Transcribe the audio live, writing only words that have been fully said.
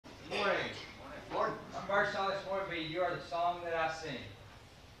are the song that I sing.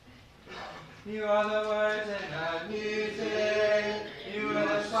 You are the words and the music. You are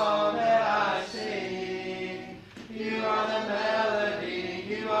the song that I sing. You are the melody.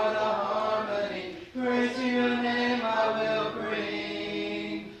 You are the harmony. Praise to your name I will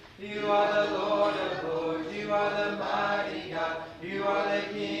bring. You are the Lord of lords. You are the mighty God. You are the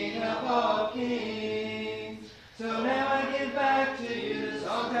King of all kings. So now I give back to you the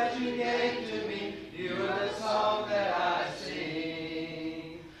song that you gave to me. You are the song that I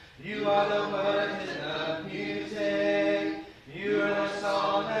sing. You are the words and the music. You are the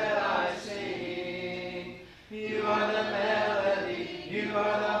song that I sing. You are the melody. You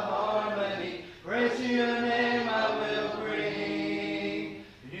are the harmony. Praise to your name I will bring.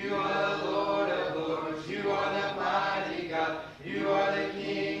 You are the Lord of lords. You are the mighty God. You are the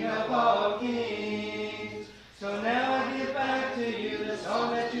King of all kings. So now I give back to you the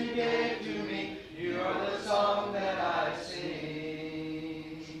song that you gave to me. You are the song that I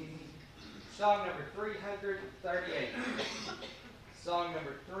sing. Song number 338. Song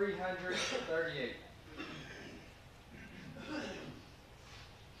number 338.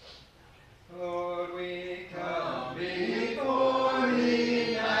 Lord, we come before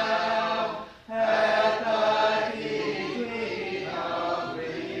thee now, at thy feet we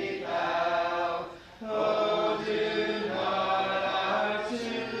humbly bow. Oh, do not our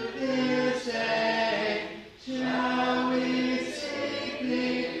sins disdain. Shall we seek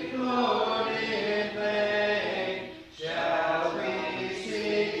thee, Lord, in vain? Shall we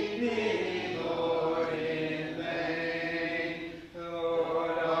seek thee, Lord, in vain?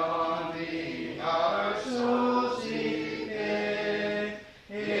 Lord, on thee our soul seeketh,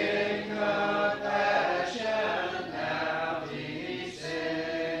 in compassion now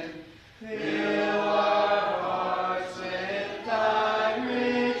descend. Fill our hearts with thy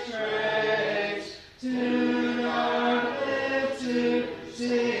rich grace, tune our lips to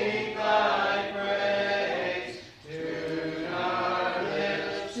sing thy praise, tune our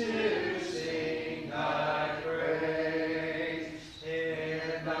lips to sing thy praise.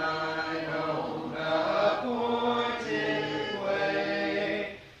 In thine own appointed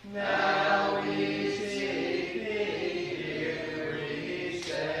way, now we seek thee, here we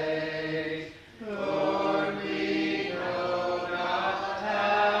stay. Lord, we know not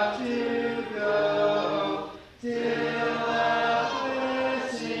how to go, till a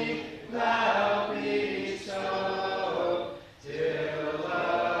blessing thou bestow, till a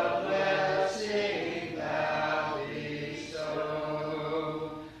blessing thou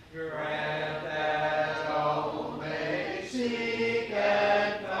bestow. Grant that all may seek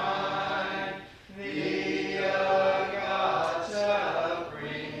and find thee, a God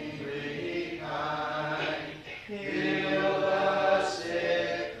supremely kind. Heal the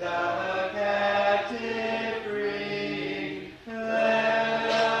sick, the captive free.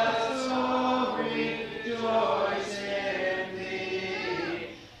 Let us all rejoice in thee.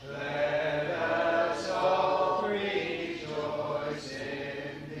 Let us all rejoice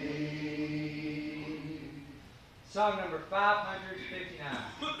in thee. Song number 559.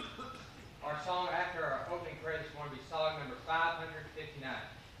 Our song after our opening prayer is going to be song number 559.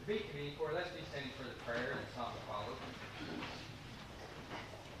 The beat committee for let's be standing for the prayer and the song to follow.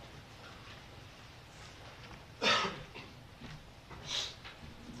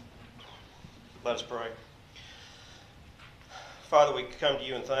 Let us pray. Father, we come to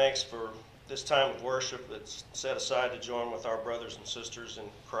you in thanks for this time of worship that's set aside to join with our brothers and sisters in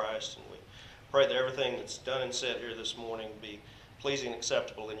Christ. And we pray that everything that's done and said here this morning be pleasing and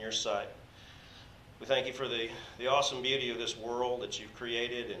acceptable in your sight. We thank you for the awesome beauty of this world that you've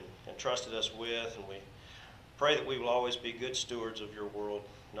created and trusted us with. And we pray that we will always be good stewards of your world,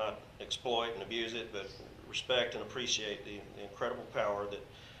 not exploit and abuse it, but respect and appreciate the incredible power that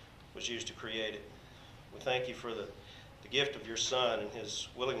was used to create it. We thank you for the gift of your Son and his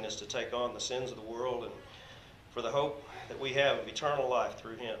willingness to take on the sins of the world, and for the hope that we have of eternal life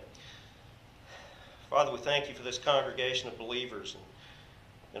through him. Father, we thank you for this congregation of believers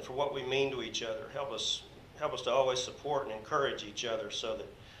and for what we mean to each other. Help us to always support and encourage each other so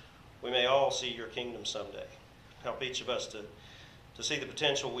that we may all see your kingdom someday. Help each of us to see the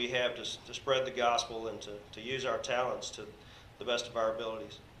potential we have to spread the gospel and to use our talents to the best of our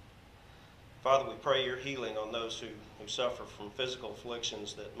abilities. Father, we pray your healing on those who suffer from physical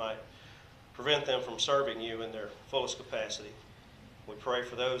afflictions that might prevent them from serving you in their fullest capacity. We pray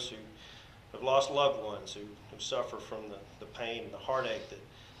for those who have lost loved ones, who suffer from the pain and the heartache that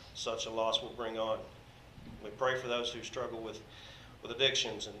such a loss will bring on. We pray for those who struggle with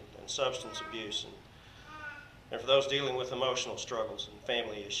addictions and substance abuse. And And for those dealing with emotional struggles and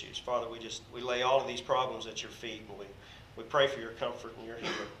family issues, Father, we lay all of these problems at your feet, and we pray for your comfort and your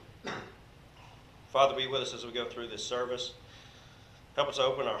healing. Father, be with us as we go through this service. Help us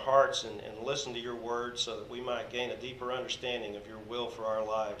open our hearts and listen to your word so that we might gain a deeper understanding of your will for our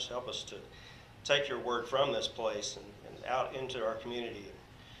lives. Help us to take your word from this place and out into our community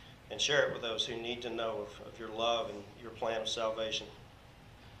and share it with those who need to know of your love and your plan of salvation.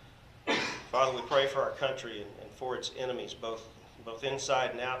 Father, we pray for our country and for its enemies, both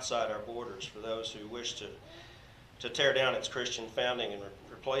inside and outside our borders, for those who wish to tear down its Christian founding and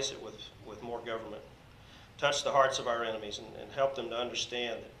replace it with more government. Touch the hearts of our enemies and help them to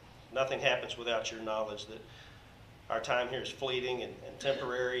understand that nothing happens without your knowledge, that our time here is fleeting and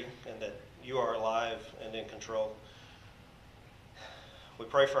temporary, and that you are alive and in control. We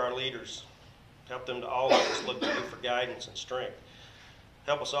pray for our leaders. Help them to always look to you for guidance and strength.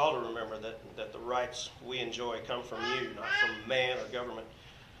 Help us all to remember that the rights we enjoy come from you, not from man or government.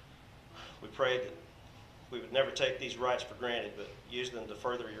 We pray that we would never take these rights for granted, but use them to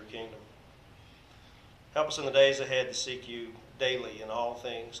further your kingdom. Help us in the days ahead to seek you daily in all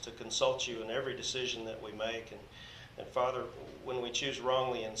things, to consult you in every decision that we make. And Father, when we choose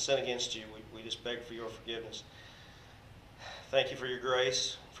wrongly and sin against you, we just beg for your forgiveness. Thank you for your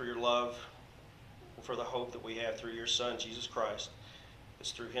grace, for your love, and for the hope that we have through your Son, Jesus Christ.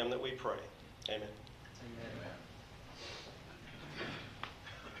 It's through him that we pray. Amen. Amen.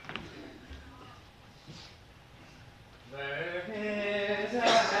 There is a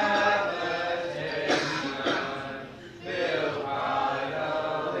habitation built by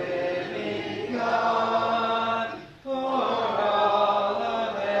the living God for all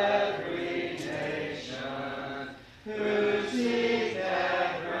of every nation who seek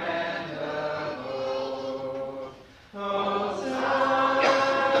that grand abode. Oh, Zion,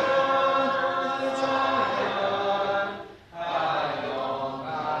 I long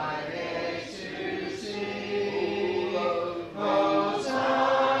my gates to see. Oh,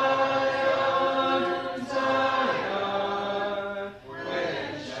 Zion, Zion, when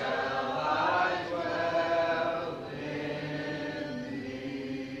shall I dwell in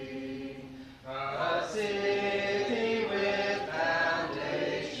thee? A city with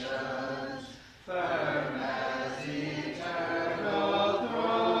foundations firm as eternal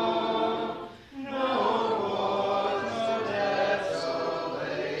throne, no wars nor desolations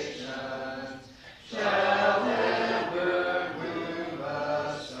shall ever move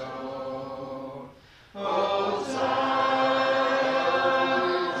us so. Oh, Zion,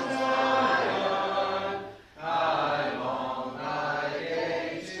 Zion, I long thy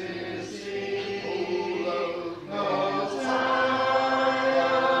gate to see. Oh, Zion,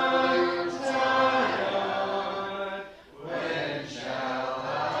 Zion, when shall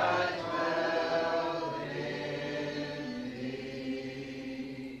I dwell in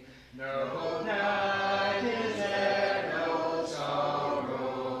thee? No night is there, no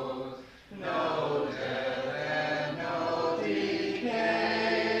sorrows, no death and no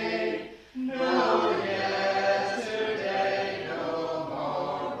decay, no yesterday, no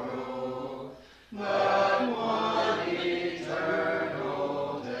morrow, but one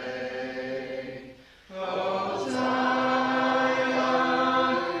eternal day. Oh, Zion,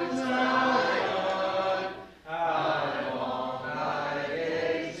 Zion, I long thy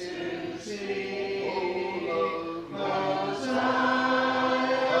gates to see. Oh,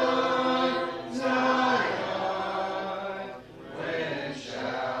 Zion, Zion, when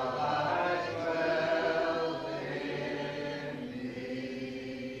shall I dwell in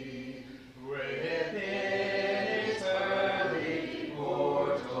thee? Within its pearly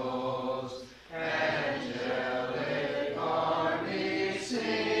portals, angelic armies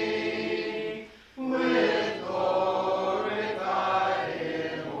sing, with glorified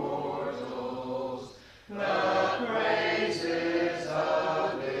immortals, the praises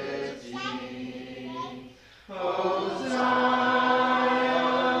of its King. Oh, Zion,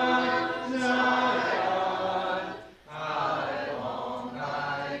 Zion, I long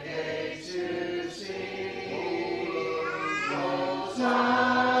thy gates to see. Oh, Zion,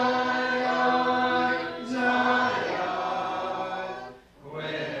 Zion,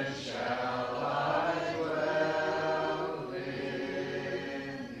 when shall I dwell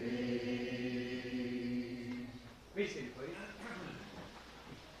in thee? Be seated, please.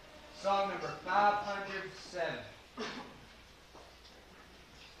 Song number 507.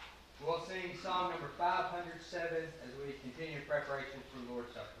 We'll sing song number 507 as we continue preparations for the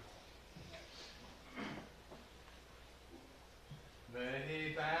Lord's Supper.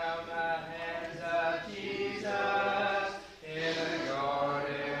 Lay bound the hands of Jesus in the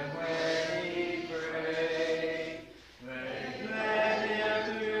garden where he prayed.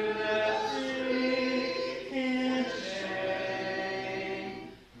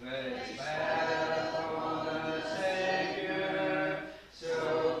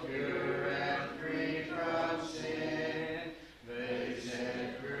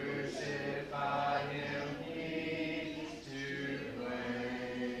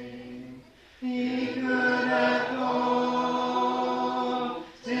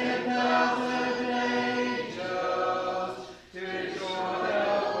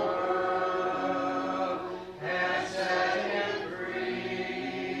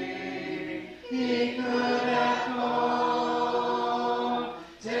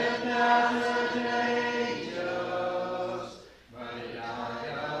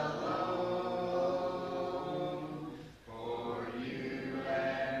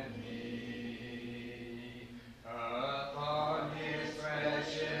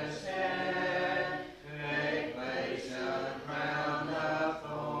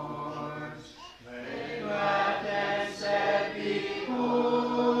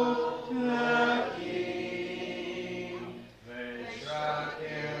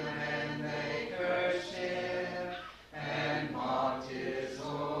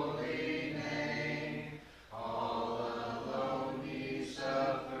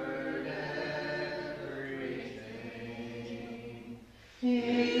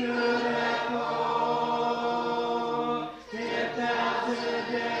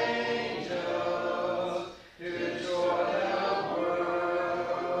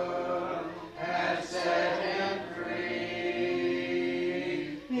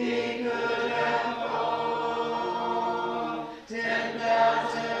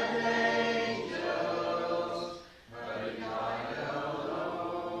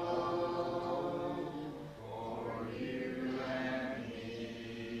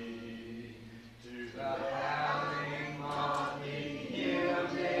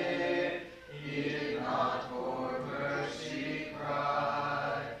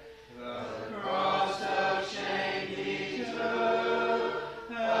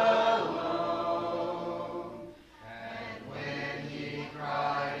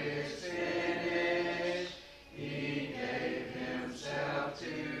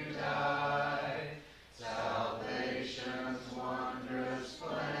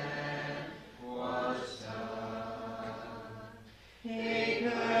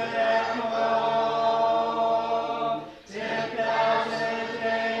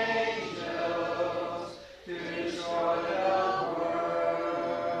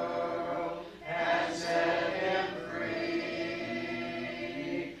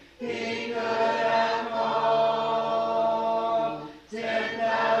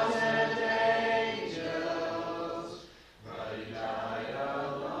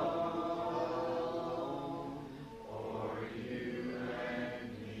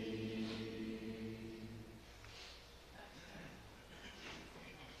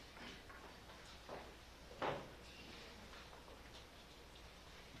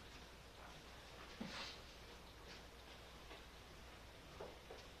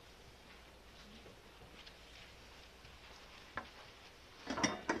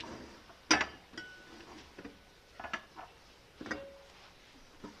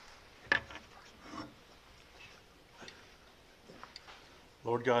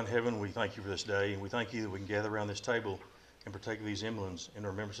 Lord God in heaven, we thank you for this day, and we thank you that we can gather around this table and partake of these emblems in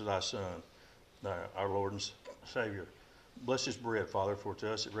remembrance of thy Son, our Lord and Savior. Bless this bread, Father, for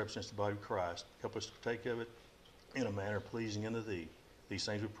to us it represents the body of Christ. Help us to partake of it in a manner pleasing unto thee. These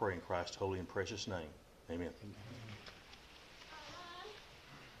things we pray in Christ's holy and precious name. Amen.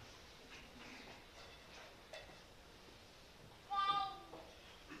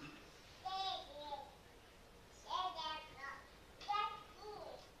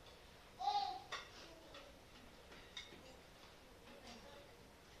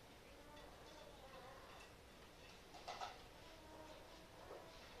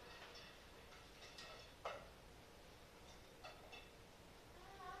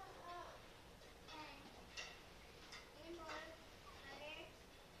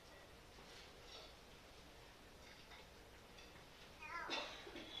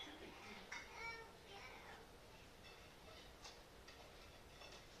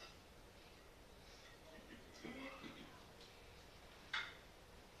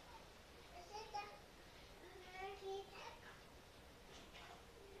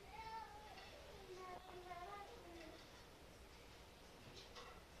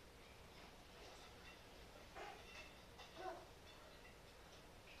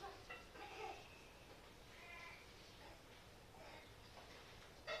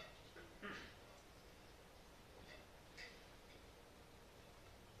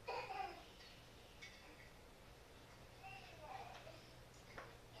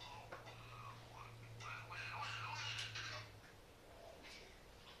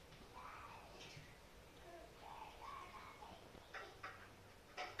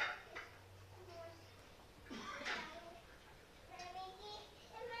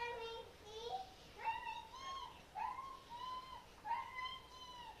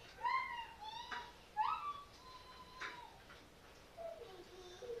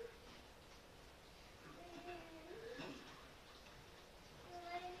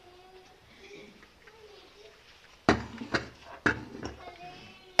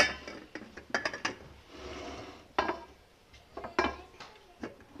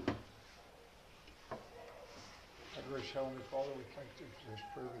 Gracious Heavenly Father, we thank thee for this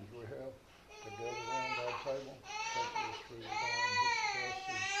privilege we have to gather around thy table. Thank you this through the wine which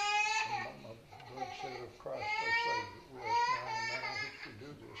blessed and the blood shed of Christ our Savior. We ask now in the manner which we do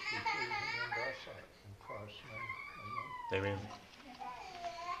this, we pleasing in thy sight. In Christ's name, amen. Amen.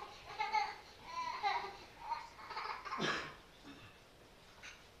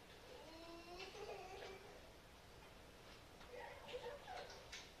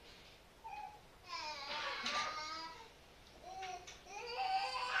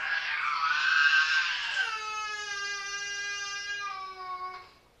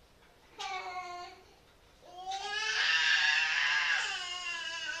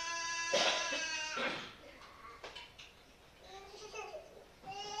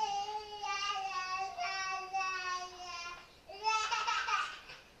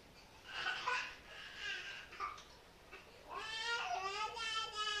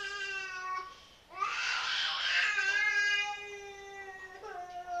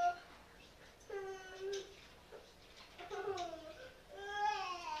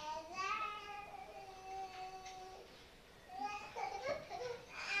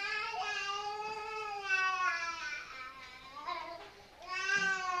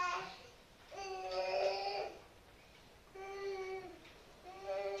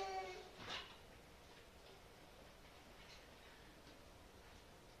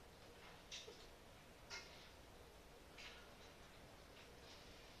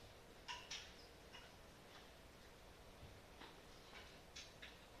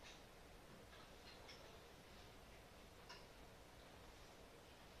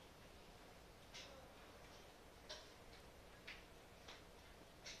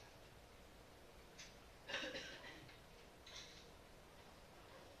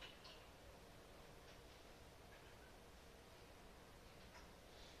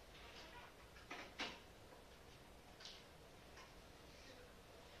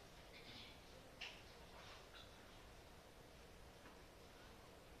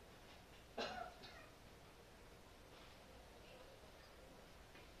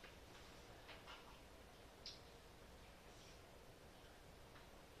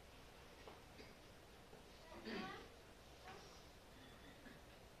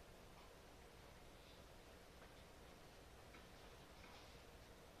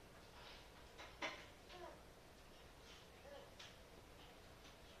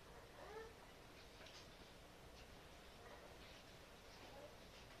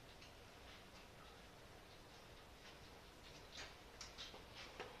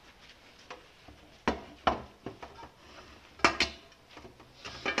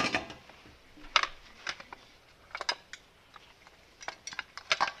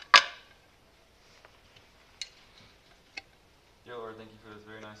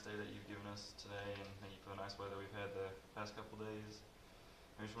 nice day that you've given us today, and thank you for the nice weather we've had the past couple days.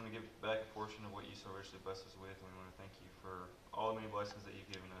 I just want to give back a portion of what you so richly blessed us with, and we want to thank you for all the many blessings that you've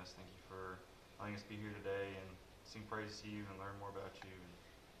given us. Thank you for letting us be here today and sing praise to you and learn more about you. And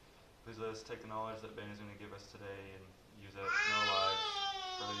please let us take the knowledge that Ben is going to give us today and use that in our lives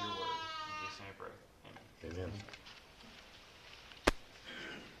for your word. In Jesus' name I pray. Amen. Amen.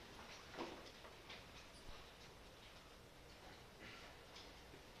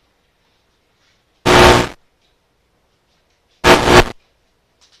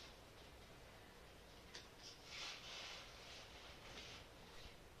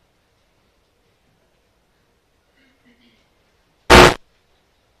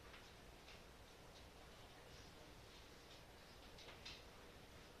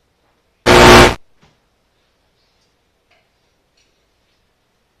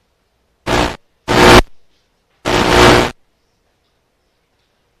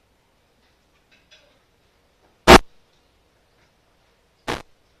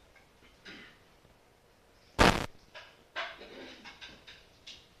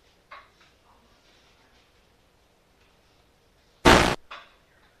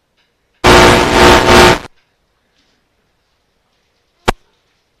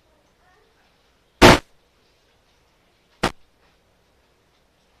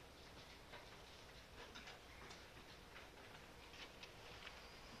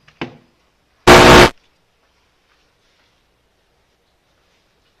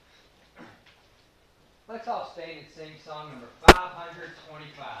 Let's all stand and sing song number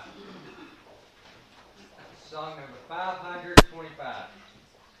 525. Song number 525.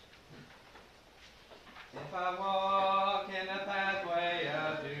 If I walk in the pathway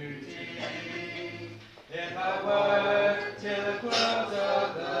of duty, if I work till the close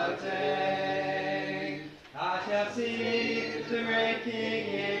of the day, I shall see the great King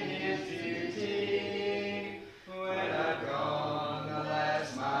in his beauty, when I've gone the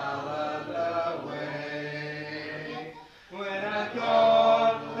last mile of the way. When I've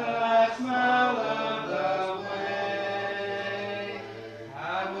gone the last mile of the way,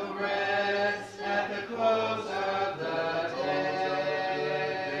 I will rest at the close of the day.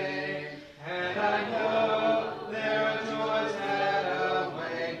 And I know there are joys that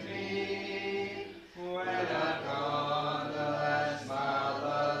await me, when I've gone the last mile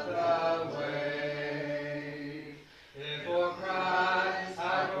of the way. If for Christ I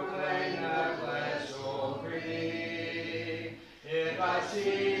proclaim the blessed glory, if I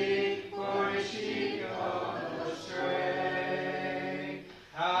seek for his sheep gone astray,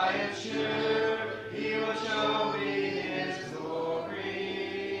 I am sure he will show me his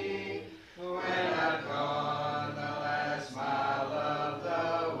glory, when I've gone the last mile of the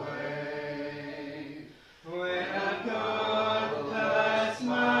way. When I've gone the last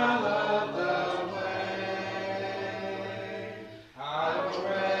mile of the way, I will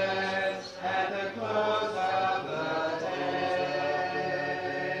rest at the close of the day.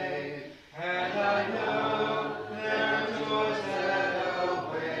 And I know there are joys that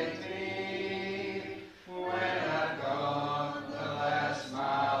await me, when I've gone the last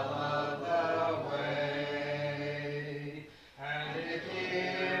mile of the way. And if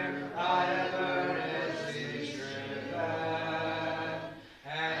here I have earnestly striven,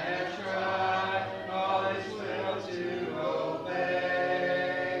 and have tried all his will to obey,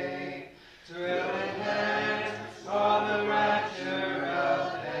 twill enhance all the rapture of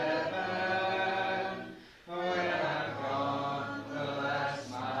heaven, when I've gone the last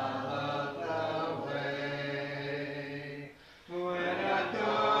mile of the way. When I've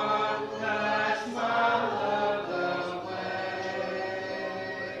gone the last mile of the way,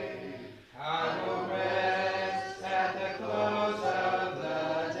 I will rest at the close of the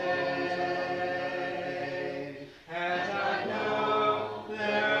day. And I know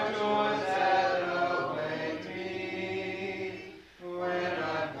there are joys that await me, when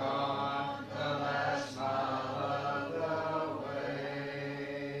I've gone the last mile of the way.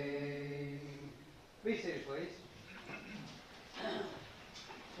 Be seated, please.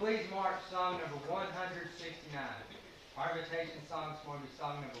 Please mark song number 169. Our invitation song is going to be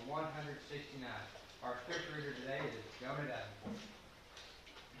song number 169. Our scripture reader today is Jonah Davenport.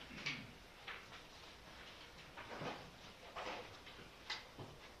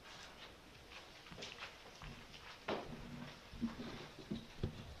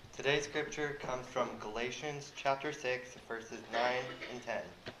 Today's scripture comes from Galatians chapter 6, verses 9 and 10.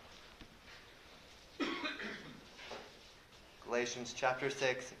 Galatians chapter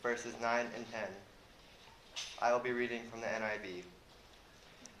 6, verses 9 and 10. I will be reading from the NIV.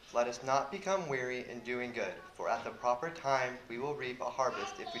 Let us not become weary in doing good, for at the proper time we will reap a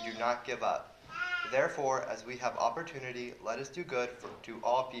harvest if we do not give up. Therefore, as we have opportunity, let us do good to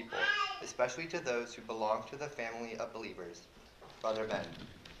all people, especially to those who belong to the family of believers. Brother Ben.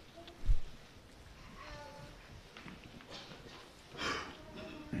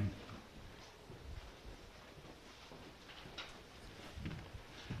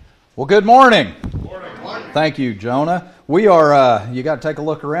 Well, good morning. Thank you, Jonah. We are, you got to take a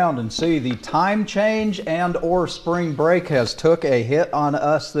look around and see the time change and or spring break has took a hit on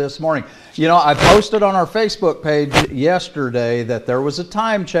us this morning. You know, I posted on our Facebook page yesterday that there was a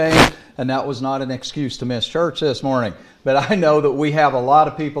time change, and that was not an excuse to miss church this morning. But I know that we have a lot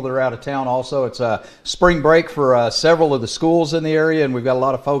of people that are out of town also. It's a spring break for several of the schools in the area, and we've got a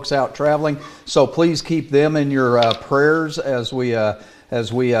lot of folks out traveling. So please keep them in your prayers as we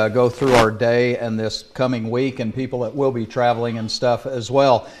go through our day and this coming week, and people that will be traveling and stuff as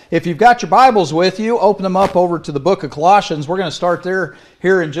well. If you've got your Bibles with you, open them up over to the book of Colossians. We're going to start there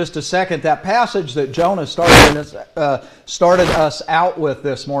here in just a second. That passage that Jonah started us out with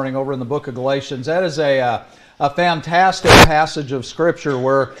this morning over in the book of Galatians, that is a fantastic passage of Scripture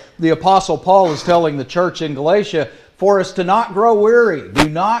where the Apostle Paul is telling the church in Galatia for us to not grow weary. Do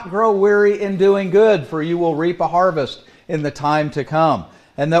not grow weary in doing good, for you will reap a harvest in the time to come,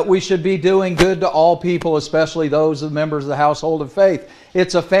 and that we should be doing good to all people, especially those members of the household of faith.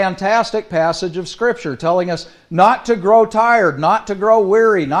 It's a fantastic passage of Scripture telling us not to grow tired, not to grow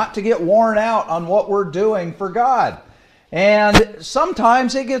weary, not to get worn out on what we're doing for God. And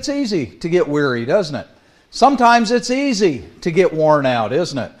sometimes it gets easy to get weary, doesn't it? Sometimes it's easy to get worn out,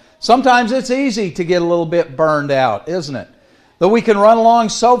 isn't it? Sometimes it's easy to get a little bit burned out, isn't it? That we can run along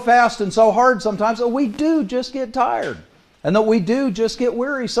so fast and so hard sometimes that we do just get tired. And that we do just get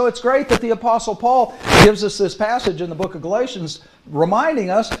weary. So it's great that the Apostle Paul gives us this passage in the book of Galatians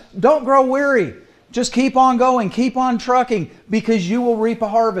reminding us, don't grow weary. Just keep on going, keep on trucking, because you will reap a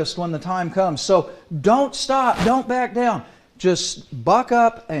harvest when the time comes. So don't stop, don't back down. Just buck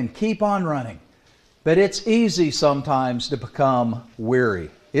up and keep on running. But it's easy sometimes to become weary.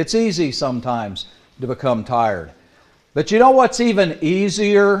 It's easy sometimes to become tired. But you know what's even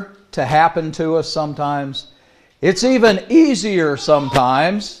easier to happen to us sometimes? It's even easier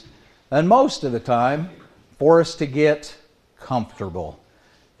sometimes, and most of the time, for us to get comfortable.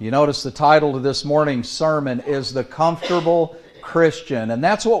 You notice the title of this morning's sermon is The Comfortable Christian, and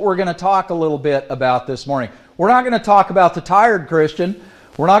that's what we're going to talk a little bit about this morning. We're not going to talk about the tired Christian.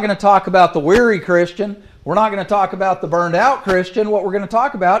 We're not going to talk about the weary Christian. We're not going to talk about the burned out Christian. What we're going to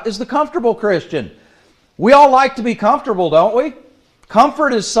talk about is the comfortable Christian. We all like to be comfortable, don't we?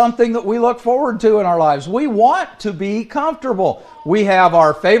 Comfort is something that we look forward to in our lives. We want to be comfortable. We have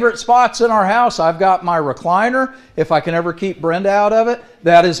our favorite spots in our house. I've got my recliner. If I can ever keep Brenda out of it,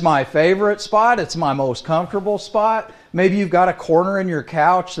 that is my favorite spot. It's my most comfortable spot. Maybe you've got a corner in your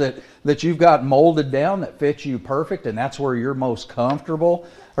couch that you've got molded down that fits you perfect, and that's where you're most comfortable.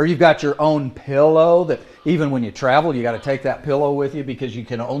 Or you've got your own pillow that even when you travel, you got to take that pillow with you because you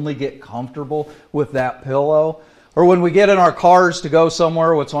can only get comfortable with that pillow. Or when we get in our cars to go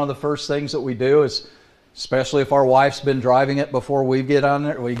somewhere, what's one of the first things that we do is, especially if our wife's been driving it before we get on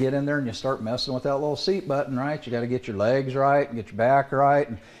there, we get in there and you start messing with that little seat button, right? You got to get your legs right and get your back right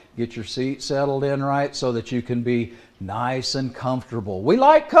and get your seat settled in right so that you can be nice and comfortable. We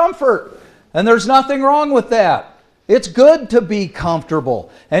like comfort, and there's nothing wrong with that. It's good to be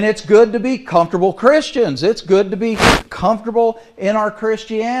comfortable, and it's good to be comfortable Christians. It's good to be comfortable in our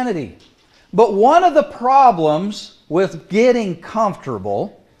Christianity. But one of the problems with getting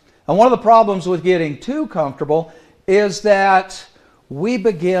comfortable, and one of the problems with getting too comfortable, is that we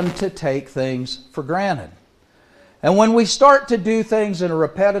begin to take things for granted. And when we start to do things in a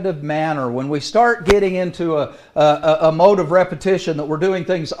repetitive manner, when we start getting into a mode of repetition that we're doing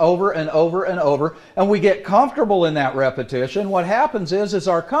things over and over and over, and we get comfortable in that repetition, what happens is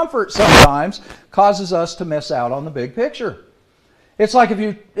our comfort sometimes causes us to miss out on the big picture. It's like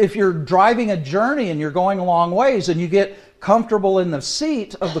if you're driving a journey and you're going a long ways and you get comfortable in the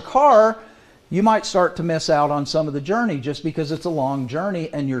seat of the car, you might start to miss out on some of the journey just because it's a long journey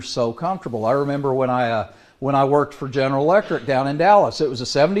and you're so comfortable. I remember when I worked for General Electric down in Dallas. It was a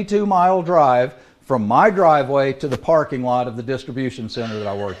 72-mile drive from my driveway to the parking lot of the distribution center that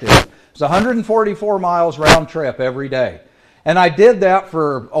I worked in. It was 144 miles round trip every day. And I did that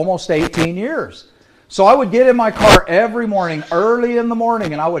for almost 18 years. So I would get in my car every morning, early in the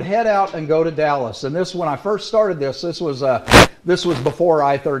morning, and I would head out and go to Dallas. And this, when I first started this was This was before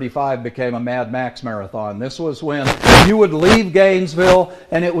I-35 became a Mad Max marathon. This was when you would leave Gainesville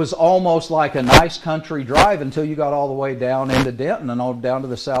and it was almost like a nice country drive until you got all the way down into Denton and all down to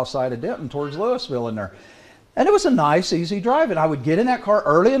the south side of Denton towards Louisville in there. And it was a nice, easy drive. And I would get in that car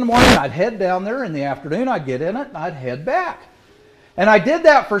early in the morning. I'd head down there. In the afternoon, I'd get in it and I'd head back. And I did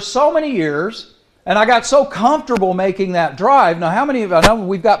that for so many years. And I got so comfortable making that drive. Now, how many of I know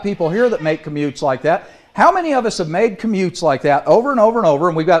we've got people here that make commutes like that. How many of us have made commutes like that over and over and over,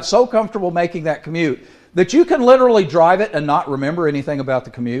 and we've got so comfortable making that commute that you can literally drive it and not remember anything about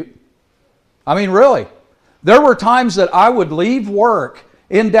the commute? I mean, really. There were times that I would leave work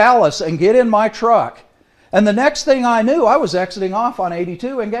in Dallas and get in my truck, and the next thing I knew, I was exiting off on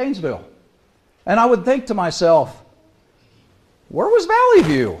 82 in Gainesville. And I would think to myself, where was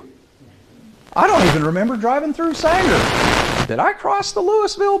Valley View? I don't even remember driving through Sanger. Did I cross the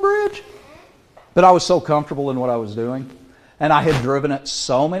Louisville Bridge? But I was so comfortable in what I was doing. And I had driven it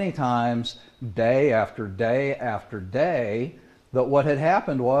so many times, day after day after day, that what had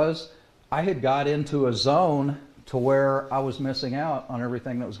happened was I had got into a zone to where I was missing out on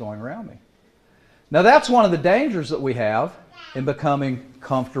everything that was going around me. Now that's one of the dangers that we have in becoming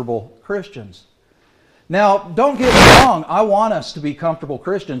comfortable Christians. Now, don't get me wrong, I want us to be comfortable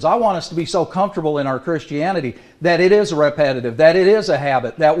Christians. I want us to be so comfortable in our Christianity that it is repetitive, that it is a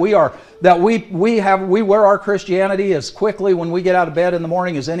habit, that we wear our Christianity as quickly when we get out of bed in the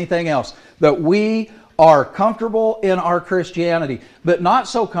morning as anything else. That we are comfortable in our Christianity, but not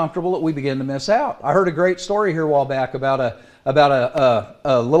so comfortable that we begin to miss out. I heard a great story here a while back about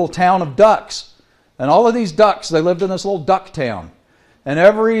a little town of ducks. And all of these ducks, they lived in this little duck town. And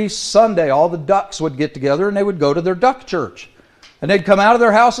every Sunday, all the ducks would get together and they would go to their duck church. And they'd come out of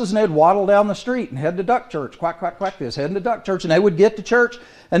their houses and they'd waddle down the street and head to duck church. Quack, quack, quack, this, heading to duck church. And they would get to church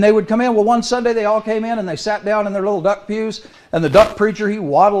and they would come in. Well, one Sunday they all came in and they sat down in their little duck pews. And the duck preacher, he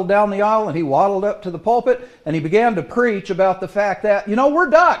waddled down the aisle and he waddled up to the pulpit and he began to preach about the fact that, you know,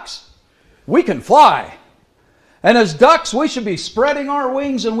 we're ducks. We can fly. And as ducks, we should be spreading our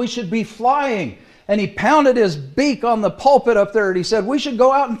wings and we should be flying. And he pounded his beak on the pulpit up there and he said, we should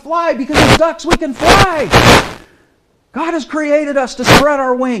go out and fly because as ducks we can fly. God has created us to spread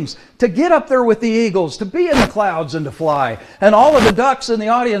our wings, to get up there with the eagles, to be in the clouds and to fly. And all of the ducks in the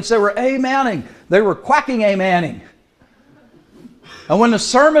audience, they were amening. They were quacking amening. And when the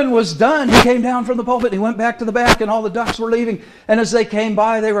sermon was done, he came down from the pulpit and he went back to the back and all the ducks were leaving. And as they came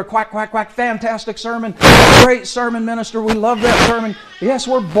by, they were quack, quack, quack, fantastic sermon, great sermon, minister, we love that sermon. Yes,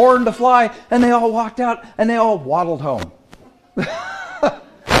 we're born to fly. And they all walked out and they all waddled home.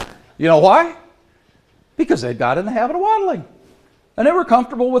 You know why? Because they'd got in the habit of waddling. And they were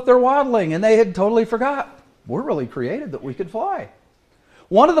comfortable with their waddling and they had totally forgot. We're really created that we could fly.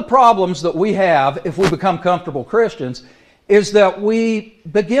 One of the problems that we have if we become comfortable Christians is that we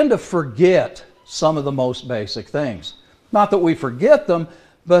begin to forget some of the most basic things. Not that we forget them,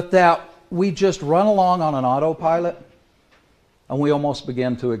 but that we just run along on an autopilot and we almost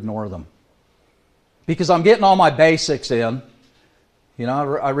begin to ignore them. Because I'm getting all my basics in. You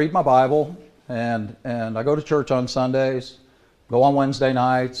know, I read my Bible and I go to church on Sundays, go on Wednesday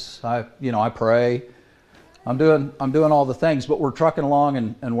nights, I pray. I'm doing all the things, but we're trucking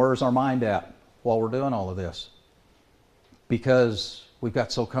along and where's our mind at while we're doing all of this? Because we've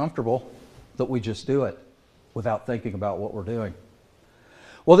got so comfortable that we just do it without thinking about what we're doing.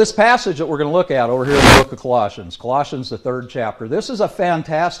 Well, this passage that we're going to look at over here in the book of Colossians, the 3rd chapter, this is a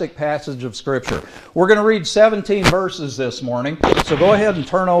fantastic passage of Scripture. We're going to read 17 verses this morning, so go ahead and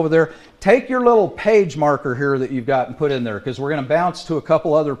turn over there. Take your little page marker here that you've got and put in there, because we're going to bounce to a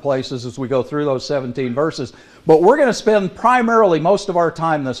couple other places as we go through those 17 verses. But we're going to spend primarily most of our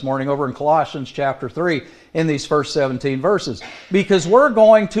time this morning over in Colossians chapter 3 in these first 17 verses, because we're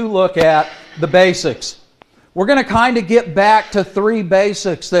going to look at the basics. We're going to kind of get back to 3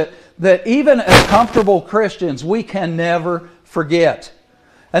 basics that even as comfortable Christians we can never forget.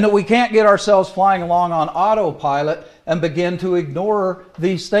 And that we can't get ourselves flying along on autopilot and begin to ignore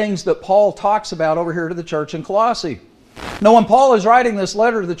these things that Paul talks about over here to the church in Colossae. Now, when Paul is writing this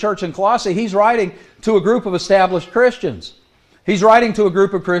letter to the church in Colossae, he's writing to a group of established Christians. He's writing to a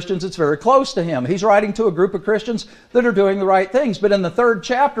group of Christians that's very close to him. He's writing to a group of Christians that are doing the right things. But in the 3rd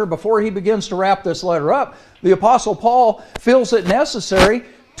chapter, before he begins to wrap this letter up, the Apostle Paul feels it necessary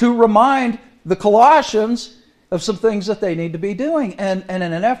to remind the Colossians of some things that they need to be doing. And in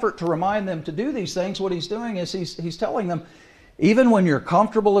an effort to remind them to do these things, what he's doing is he's telling them, even when you're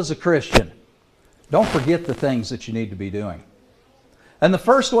comfortable as a Christian, don't forget the things that you need to be doing. And the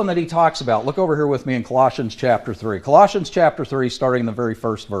first one that he talks about, look over here with me in Colossians chapter 3. Colossians chapter 3, starting in the very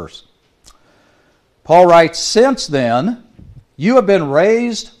first verse. Paul writes, "Since then, You have been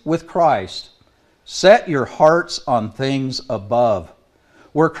raised with Christ. Set your hearts on things above,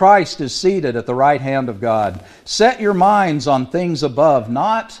 where Christ is seated at the right hand of God. Set your minds on things above,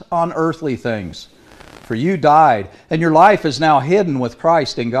 not on earthly things. For you died, and your life is now hidden with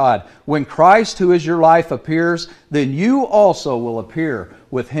Christ in God. When Christ, who is your life, appears, then you also will appear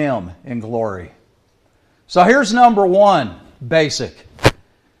with Him in glory. So here's number one, basic,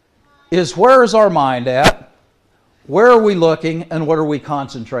 is where is our mind at? Where are we looking, and what are we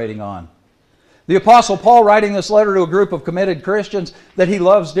concentrating on? The Apostle Paul, writing this letter to a group of committed Christians that he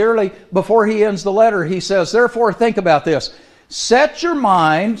loves dearly, before he ends the letter, he says, therefore, think about this. Set your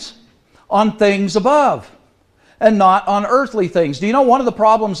minds on things above and not on earthly things. Do you know one of the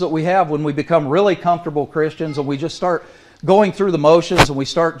problems that we have when we become really comfortable Christians and we just start going through the motions and we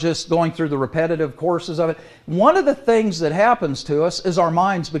start just going through the repetitive courses of it? One of the things that happens to us is our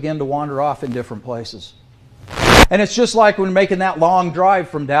minds begin to wander off in different places. And it's just like when making that long drive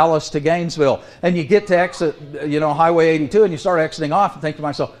from Dallas to Gainesville, and you get to exit, Highway 82, and you start exiting off and think to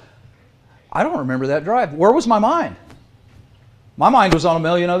myself, I don't remember that drive. Where was my mind? My mind was on a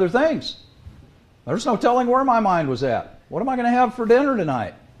million other things. There's no telling where my mind was at. What am I going to have for dinner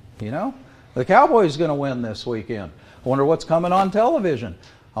tonight? The Cowboys going to win this weekend. I wonder what's coming on television.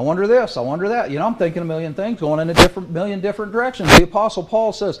 I wonder this, I wonder that. I'm thinking a million things, going in a million different directions. The Apostle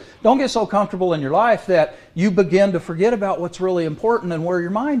Paul says, don't get so comfortable in your life that you begin to forget about what's really important and where your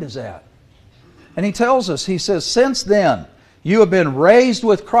mind is at. And he tells us, he says, since then, you have been raised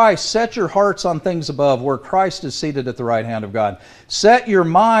with Christ. Set your hearts on things above, where Christ is seated at the right hand of God. Set your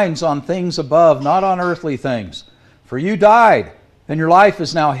minds on things above, not on earthly things. For you died, and your life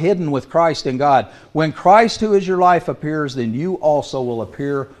is now hidden with Christ in God. When Christ, who is your life, appears, then you also will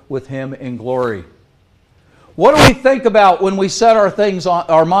appear with Him in glory. What do we think about when we set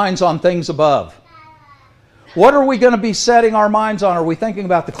our minds on things above? What are we going to be setting our minds on? Are we thinking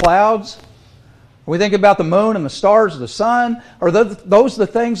about the clouds? Are we thinking about the moon and the stars, the sun? Are those the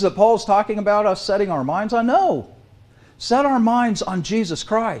things that Paul's talking about us setting our minds on? No. Set our minds on Jesus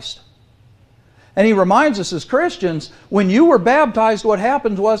Christ. And he reminds us as Christians, when you were baptized, what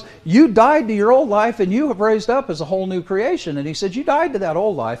happened was you died to your old life and you have raised up as a whole new creation. And he said, you died to that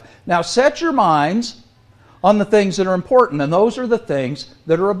old life. Now set your minds on the things that are important, and those are the things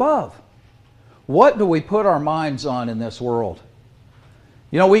that are above. What do we put our minds on in this world?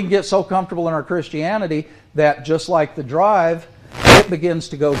 We can get so comfortable in our Christianity that just like the drive, it begins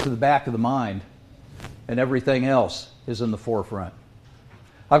to go to the back of the mind, and everything else is in the forefront.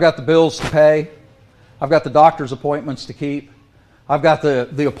 I've got the bills to pay. I've got the doctor's appointments to keep. I've got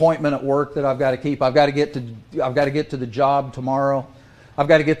the appointment at work that I've got to keep. I've got to get to the job tomorrow. I've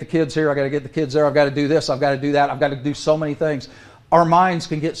got to get the kids here. I've got to get the kids there. I've got to do this. I've got to do that. I've got to do so many things. Our minds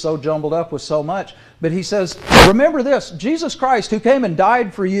can get so jumbled up with so much. But he says, remember this, Jesus Christ, who came and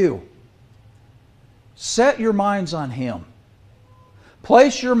died for you, set your minds on Him.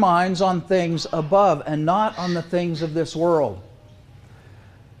 Place your minds on things above and not on the things of this world.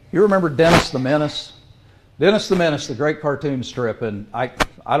 You remember Dennis the Menace? Dennis the Menace, the great cartoon strip, and I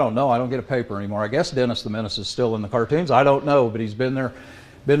don't know, I don't get a paper anymore. I guess Dennis the Menace is still in the cartoons. I don't know, but he's been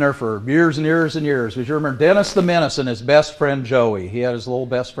there for years and years and years. But you remember Dennis the Menace and his best friend Joey. He had his little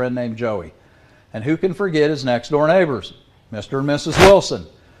best friend named Joey. And who can forget his next door neighbors, Mr. and Mrs. Wilson.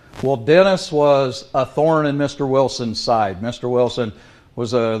 Well, Dennis was a thorn in Mr. Wilson's side. Mr. Wilson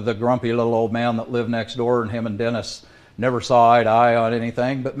was the grumpy little old man that lived next door, and him and Dennis never saw eye to eye on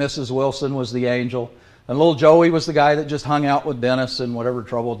anything. But Mrs. Wilson was the angel. And little Joey was the guy that just hung out with Dennis, and whatever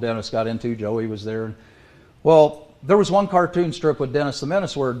trouble Dennis got into, Joey was there. Well, there was one cartoon strip with Dennis the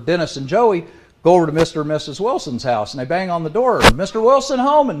Menace where Dennis and Joey go over to Mr. and Mrs. Wilson's house, and they bang on the door. Mr. Wilson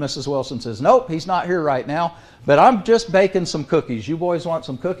home? And Mrs. Wilson says, nope, he's not here right now, but I'm just baking some cookies. You boys want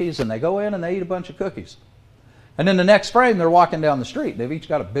some cookies? And they go in and they eat a bunch of cookies. And in the next frame, they're walking down the street. They've each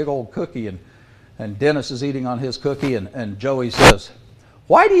got a big old cookie, and Dennis is eating on his cookie, and Joey says,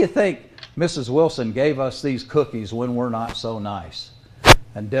 why do you think Mrs. Wilson gave us these cookies when we're not so nice?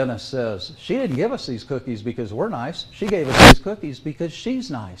 And Dennis says, she didn't give us these cookies because we're nice. She gave us these cookies because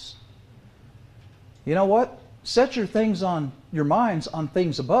she's nice. You know what? Set your minds on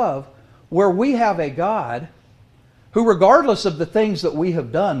things above, where we have a God who, regardless of the things that we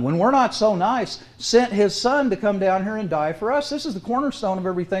have done, when we're not so nice, sent His Son to come down here and die for us. This is the cornerstone of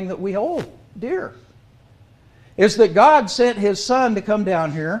everything that we hold dear, is that God sent His Son to come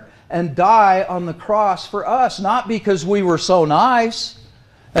down here and die on the cross for us, not because we were so nice,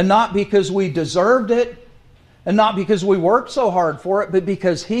 and not because we deserved it, and not because we worked so hard for it, but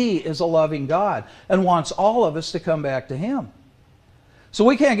because He is a loving God and wants all of us to come back to Him. So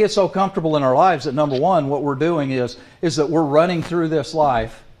we can't get so comfortable in our lives that, number one, what we're doing is that we're running through this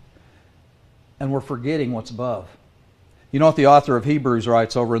life and we're forgetting what's above. You know what the author of Hebrews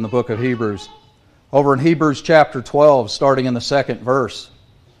writes over in the book of Hebrews? Over in Hebrews chapter 12, starting in the 2nd verse.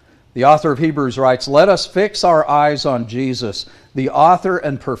 The author of Hebrews writes, "Let us fix our eyes on Jesus, the author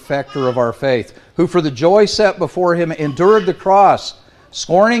and perfecter of our faith, who for the joy set before him endured the cross,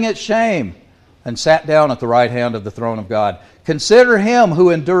 scorning its shame, and sat down at the right hand of the throne of God. Consider him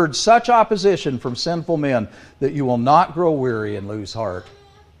who endured such opposition from sinful men, that you will not grow weary and lose heart."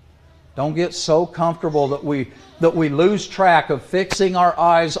 Don't get so comfortable that we lose track of fixing our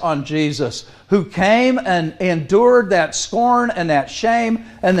eyes on Jesus, who came and endured that scorn and that shame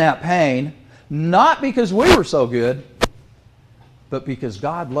and that pain, not because we were so good, but because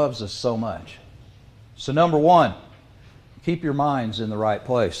God loves us so much. So number one, keep your minds in the right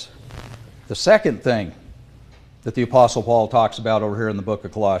place. The second thing that the Apostle Paul talks about over here in the book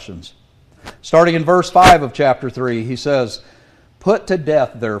of Colossians, starting in verse 5 of chapter 3, he says, "Put to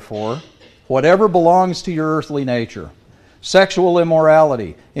death, therefore, whatever belongs to your earthly nature, sexual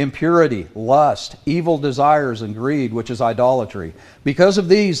immorality, impurity, lust, evil desires, and greed, which is idolatry. Because of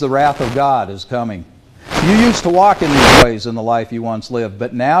these, the wrath of God is coming. You used to walk in these ways in the life you once lived,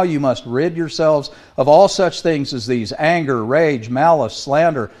 but now you must rid yourselves of all such things as these: anger, rage, malice,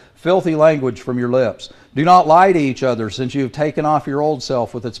 slander, filthy language from your lips. Do not lie to each other, since you have taken off your old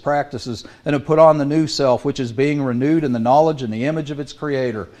self with its practices and have put on the new self, which is being renewed in the knowledge and the image of its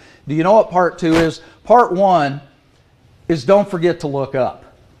Creator." Do you know what part 2 is? Part 1 is don't forget to look up.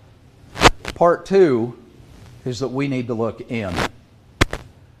 Part 2 is that we need to look in.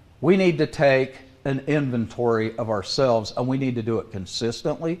 We need to take an inventory of ourselves, and we need to do it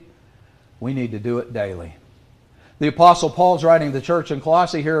consistently. We need to do it daily. The Apostle Paul's writing to the church in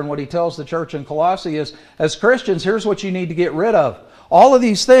Colossae here, and what he tells the church in Colossae is, as Christians, here's what you need to get rid of. All of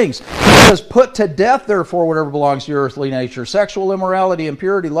these things. He says, "Put to death, therefore, whatever belongs to your earthly nature: sexual immorality,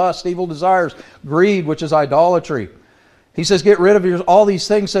 impurity, lust, evil desires, greed, which is idolatry." He says, get rid of all these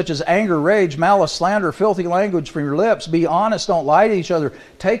things such as anger, rage, malice, slander, filthy language from your lips. Be honest, don't lie to each other.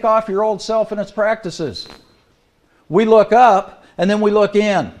 Take off your old self and its practices. We look up, and then we look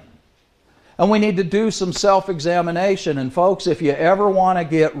in. And we need to do some self-examination. And folks, if you ever want to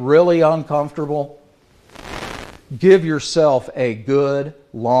get really uncomfortable, give yourself a good,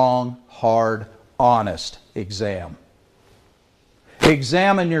 long, hard, honest exam.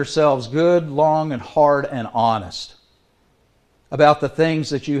 Examine yourselves good, long, and hard, and honest about the things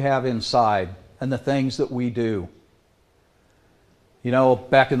that you have inside and the things that we do. You know,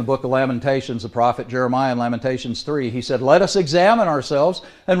 back in the book of Lamentations, the prophet Jeremiah in Lamentations 3, he said, "Let us examine ourselves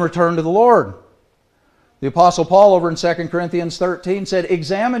and return to the Lord." The Apostle Paul over in 2 Corinthians 13 said,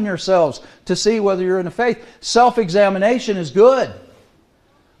 "Examine yourselves to see whether you're in the faith." Self-examination is good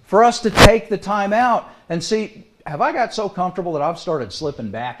for us to take the time out and see, have I got so comfortable that I've started slipping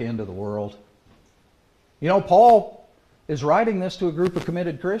back into the world? You know, Paul is writing this to a group of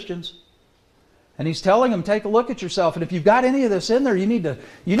committed Christians, and he's telling them, take a look at yourself, and if you've got any of this in there, you need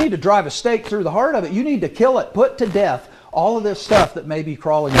to drive a stake through the heart of it. You need to kill it, put to death all of this stuff that may be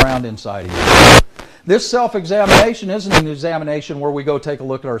crawling around inside of you. This self-examination isn't an examination where we go take a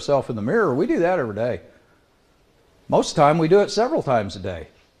look at ourselves in the mirror. We do that every day. Most of the time, we do it several times a day.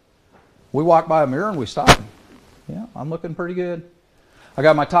 We walk by a mirror and we stop. Yeah, I'm looking pretty good. I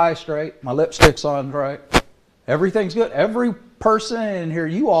got my tie straight, my lipstick's on right. Everything's good. Every person in here,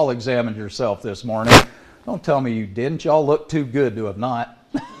 you all examined yourself this morning. Don't tell me you didn't. Y'all look too good to have not.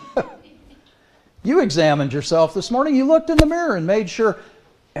 You examined yourself this morning. You looked in the mirror and made sure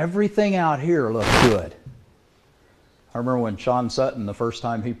everything out here looked good. I remember when Sean Sutton, the first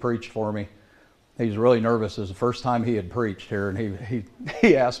time he preached for me, he was really nervous. It was the first time he had preached here, and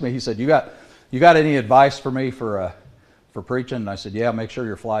he asked me, he said, you got any advice for me for preaching? And I said, yeah, make sure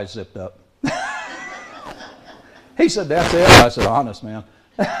your fly's zipped up. He said, that's it? I said, honest, man.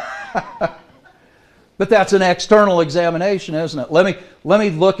 But that's an external examination, isn't it? Let me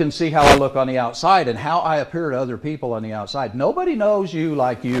look and see how I look on the outside and how I appear to other people on the outside. Nobody knows you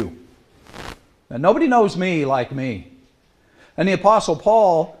like you. And nobody knows me like me. And the Apostle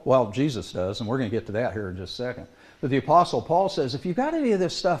Paul, well, Jesus does, and we're going to get to that here in just a second. But the Apostle Paul says, if you've got any of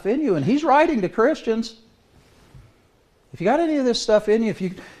this stuff in you, and he's writing to Christians, if you got any of this stuff in you,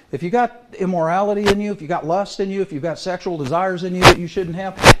 if you got immorality in you, if you got lust in you, if you've got sexual desires in you that you shouldn't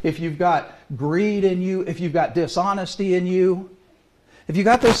have, if you've got greed in you, if you've got dishonesty in you, if you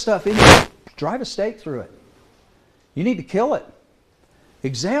got this stuff in you, drive a stake through it. You need to kill it.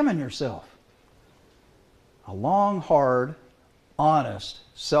 Examine yourself. A long, hard, honest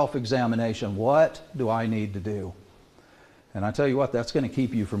self-examination. What do I need to do? And I tell you what, that's going to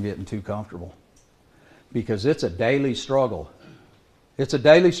keep you from getting too comfortable. Because it's a daily struggle. It's a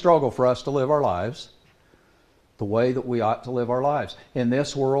daily struggle for us to live our lives the way that we ought to live our lives. In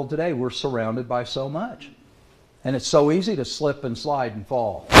this world today, we're surrounded by so much. And it's so easy to slip and slide and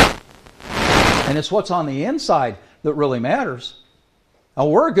fall. And it's what's on the inside that really matters. Now,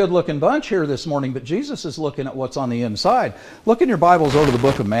 we're a good-looking bunch here this morning, but Jesus is looking at what's on the inside. Look in your Bibles over to the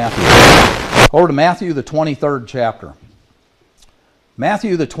book of Matthew. Over to Matthew, the 23rd chapter.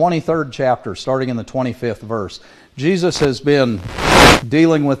 Matthew, the 23rd chapter, starting in the 25th verse. Jesus has been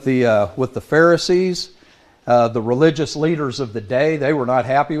dealing with the Pharisees, the religious leaders of the day. They were not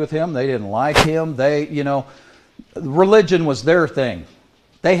happy with him. They didn't like him. Religion was their thing.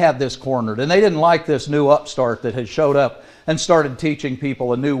 They had this cornered, and they didn't like this new upstart that had showed up and started teaching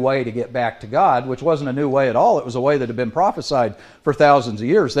people a new way to get back to God, which wasn't a new way at all. It was a way that had been prophesied for thousands of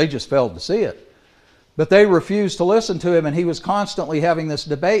years. They just failed to see it. But they refused to listen to him, and he was constantly having this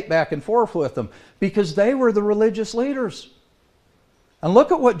debate back and forth with them because they were the religious leaders. And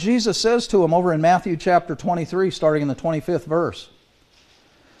look at what Jesus says to them over in Matthew chapter 23, starting in the 25th verse.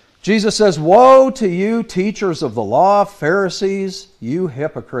 Jesus says, "Woe to you, teachers of the law, Pharisees, you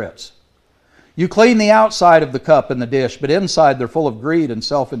hypocrites! You clean the outside of the cup and the dish, but inside they're full of greed and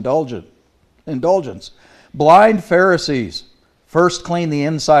self-indulgence. Blind Pharisees! First clean the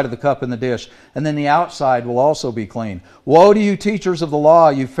inside of the cup and the dish, and then the outside will also be clean. Woe to you, teachers of the law,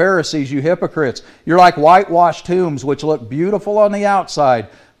 you Pharisees, you hypocrites! You're like whitewashed tombs, which look beautiful on the outside,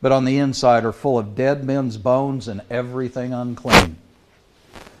 but on the inside are full of dead men's bones and everything unclean."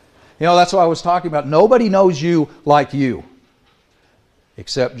 That's what I was talking about. Nobody knows you like you,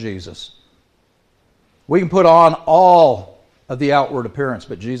 except Jesus. We can put on all of the outward appearance,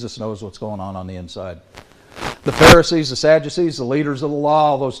 but Jesus knows what's going on the inside. The Pharisees, the Sadducees, the leaders of the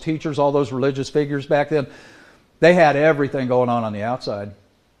law, all those teachers, all those religious figures back then, they had everything going on the outside.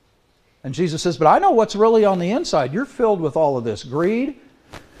 And Jesus says, but I know what's really on the inside. You're filled with all of this greed.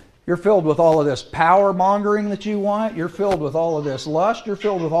 You're filled with all of this power mongering that you want. You're filled with all of this lust. You're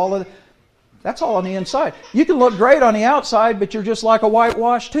filled with all of that's all on the inside. You can look great on the outside, but you're just like a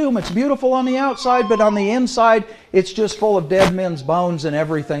whitewashed tomb. It's beautiful on the outside, but on the inside, it's just full of dead men's bones and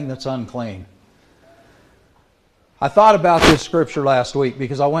everything that's unclean. I thought about this scripture last week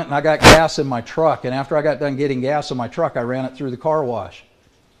because I went and I got gas in my truck, and after I got done getting gas in my truck, I ran it through the car wash.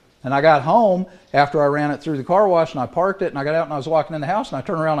 And I got home after I ran it through the car wash, and I parked it, and I got out and I was walking in the house, and I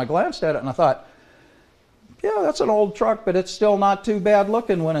turned around and I glanced at it, and I thought, yeah, that's an old truck, but it's still not too bad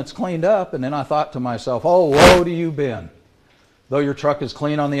looking when it's cleaned up. And then I thought to myself, oh, woe to you, Ben. Though your truck is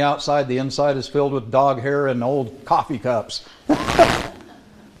clean on the outside, the inside is filled with dog hair and old coffee cups.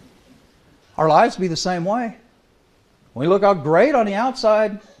 Our lives be the same way. We look out great on the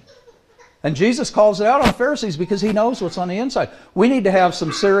outside. And Jesus calls it out on the Pharisees because he knows what's on the inside. We need to have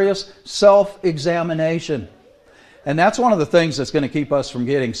some serious self-examination. And that's one of the things that's going to keep us from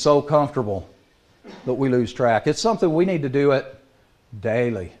getting so comfortable that we lose track. It's something we need to do it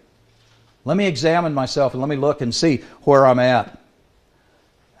daily. Let me examine myself and let me look and see where I'm at.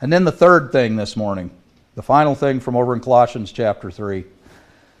 And then the third thing this morning, the final thing from over in Colossians chapter 3.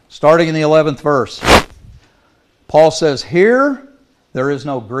 Starting in the 11th verse, Paul says, "Here there is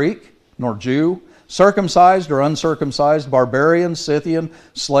no Greek nor Jew, circumcised or uncircumcised, barbarian, Scythian,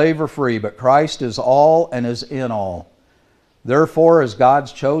 slave or free, but Christ is all and is in all. Therefore, as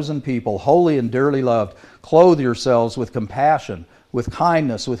God's chosen people, holy and dearly loved, clothe yourselves with compassion, with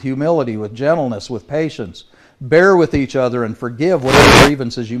kindness, with humility, with gentleness, with patience. Bear with each other and forgive whatever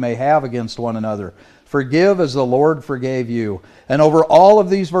grievances you may have against one another. Forgive as the Lord forgave you. And over all of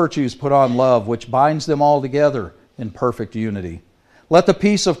these virtues put on love, which binds them all together in perfect unity. Let the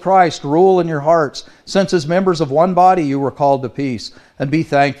peace of Christ rule in your hearts, since as members of one body you were called to peace, and be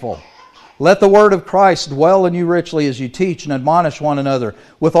thankful. Let the word of Christ dwell in you richly as you teach and admonish one another,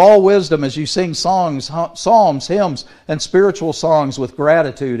 with all wisdom as you sing songs, psalms, hymns, and spiritual songs with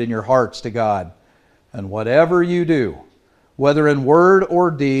gratitude in your hearts to God. And whatever you do, whether in word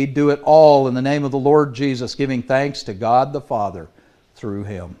or deed, do it all in the name of the Lord Jesus, giving thanks to God the Father through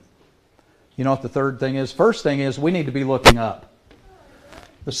Him." You know what the third thing is? First thing is we need to be looking up.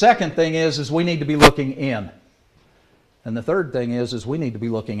 The second thing is we need to be looking in. And the third thing is we need to be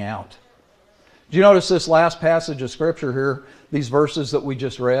looking out. Do you notice this last passage of Scripture here, these verses that we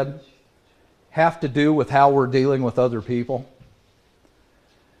just read, have to do with how we're dealing with other people?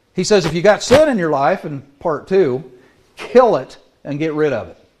 He says if you got sin in your life, in part 2, kill it and get rid of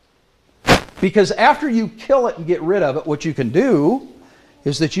it. Because after you kill it and get rid of it, what you can do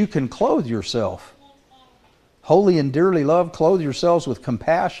is that you can clothe yourself Holy and dearly loved, clothe yourselves with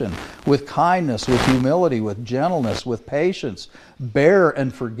compassion, with kindness, with humility, with gentleness, with patience. Bear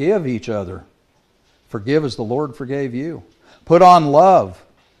and forgive each other. Forgive as the Lord forgave you. Put on love.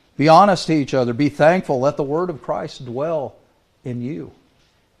 Be honest to each other. Be thankful. Let the word of Christ dwell in you.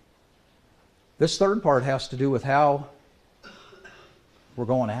 This third part has to do with how we're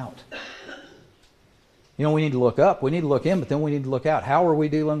going out. You know, we need to look up, we need to look in, but then we need to look out. How are we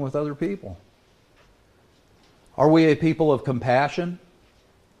dealing with other people? Are we a people of compassion?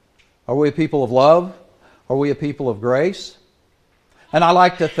 Are we a people of love? Are we a people of grace? And I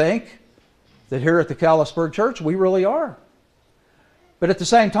like to think that here at the Callisburg Church, we really are. But at the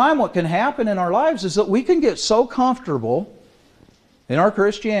same time, what can happen in our lives is that we can get so comfortable in our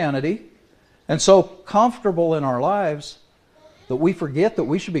Christianity and so comfortable in our lives that we forget that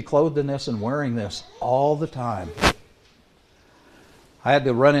we should be clothed in this and wearing this all the time. I had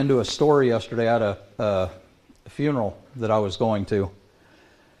to run into a store yesterday at a funeral that I was going to.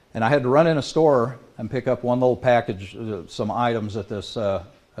 And I had to run in a store and pick up one little package, some items at this a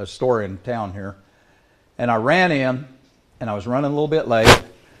store in town here. And I ran in, and I was running a little bit late.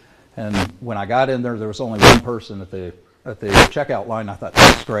 And when I got in there, there was only one person at the checkout line. I thought,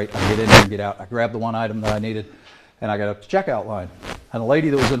 that's great. I can get in there and get out. I grabbed the one item that I needed, and I got up the checkout line. And the lady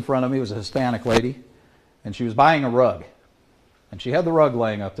that was in front of me was a Hispanic lady, and she was buying a rug. And she had the rug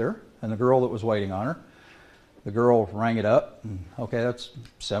laying up there, and the girl that was waiting on her, the girl rang it up. And, okay, that's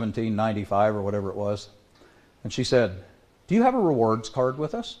 $17.95 or whatever it was. And she said, do you have a rewards card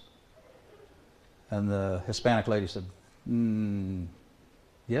with us? And the Hispanic lady said,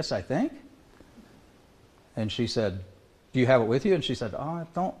 yes, I think. And she said, do you have it with you? And she said, oh, I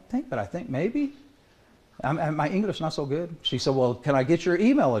don't think, but I think maybe. My English is not so good. She said, well, can I get your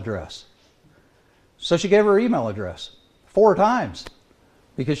email address? So she gave her email address 4 times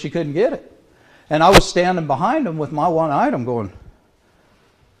because she couldn't get it. And I was standing behind them with my one item going.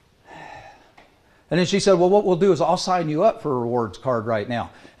 And then she said, well, what we'll do is I'll sign you up for a rewards card right now.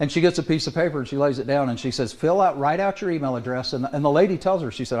 And she gets a piece of paper and she lays it down and she says, write out your email address. And the lady tells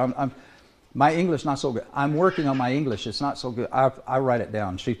her, she said, my English not so good. I'm working on my English. It's not so good. I write it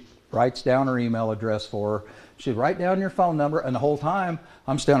down. She writes down her email address for her. She'd write down your phone number. And the whole time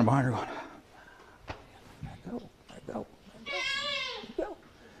I'm standing behind her going, go.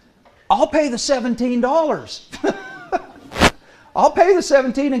 I'll pay the $17. I'll pay the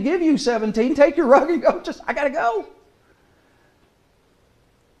 $17 and give you $17. Take your rug and go. I got to go.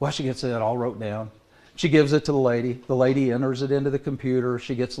 Well, she gets it all wrote down. She gives it to the lady. The lady enters it into the computer.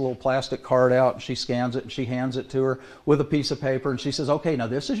 She gets a little plastic card out and she scans it and she hands it to her with a piece of paper. And she says, okay, now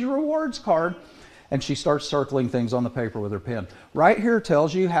this is your rewards card. And she starts circling things on the paper with her pen. Right here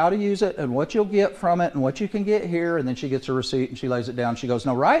tells you how to use it and what you'll get from it and what you can get here. And then she gets a receipt and she lays it down. She goes,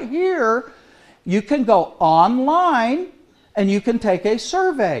 now right here, you can go online and you can take a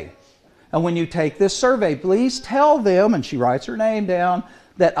survey. And when you take this survey, please tell them, and she writes her name down,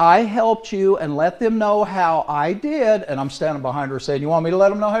 that I helped you and let them know how I did. And I'm standing behind her saying, you want me to let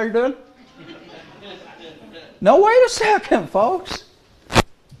them know how you're doing? No, wait a second, folks.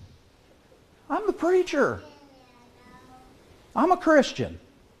 I'm the preacher. I'm a Christian.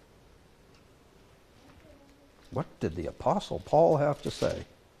 What did the Apostle Paul have to say?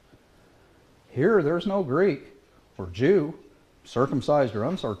 Here, there's no Greek or Jew, circumcised or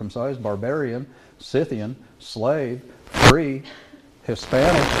uncircumcised, barbarian, Scythian, slave, free,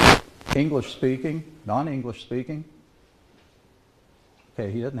 Hispanic, English speaking, non-English speaking.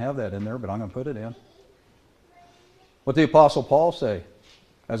 Okay, he doesn't have that in there, but I'm going to put it in. What did the Apostle Paul say?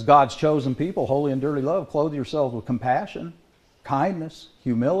 As God's chosen people, holy and dearly loved, clothe yourselves with compassion, kindness,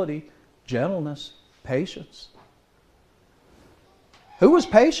 humility, gentleness, patience. Who was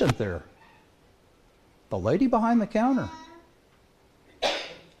patient there? The lady behind the counter.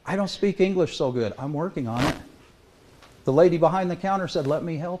 I don't speak English so good. I'm working on it. The lady behind the counter said, let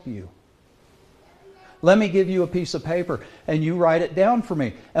me help you. Let me give you a piece of paper and you write it down for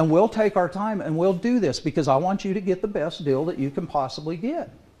me. And we'll take our time and we'll do this because I want you to get the best deal that you can possibly get.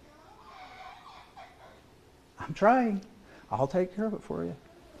 I'm trying. I'll take care of it for you.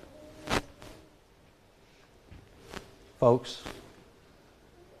 Folks,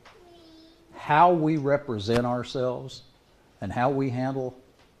 how we represent ourselves and how we handle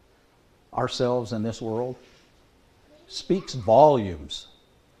ourselves in this world speaks volumes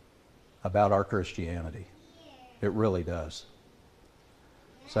about our Christianity. It really does.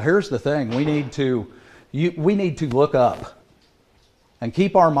 So here's the thing. We need to look up and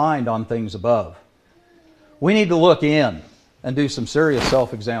keep our mind on things above. We need to look in and do some serious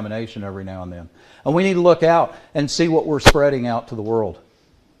self-examination every now and then. And we need to look out and see what we're spreading out to the world.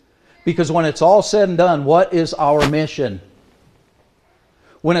 Because when it's all said and done, what is our mission?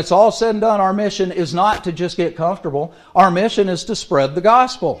 When it's all said and done, our mission is not to just get comfortable. Our mission is to spread the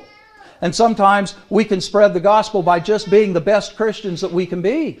gospel. And sometimes we can spread the gospel by just being the best Christians that we can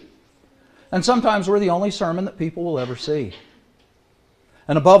be. And sometimes we're the only sermon that people will ever see.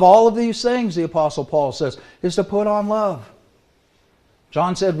 And above all of these things, the Apostle Paul says, is to put on love.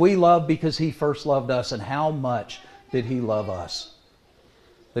 John said, we love because he first loved us. And how much did he love us?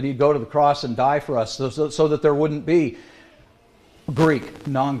 That he'd go to the cross and die for us so that there wouldn't be Greek,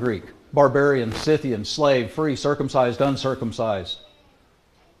 non-Greek, barbarian, Scythian, slave, free, circumcised, uncircumcised,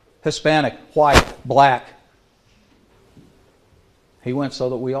 Hispanic, white, black. He went so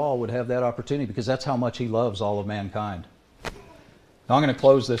that we all would have that opportunity because that's how much he loves all of mankind. Now I'm going to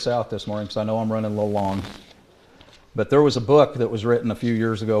close this out this morning because I know I'm running a little long. But there was a book that was written a few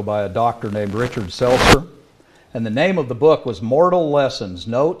years ago by a doctor named Richard Seltzer. And the name of the book was Mortal Lessons,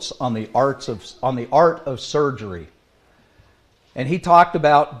 Notes on the Art of Surgery. And he talked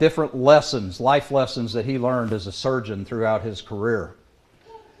about different lessons, life lessons that he learned as a surgeon throughout his career.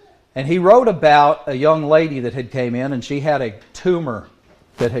 And he wrote about a young lady that had came in and she had a tumor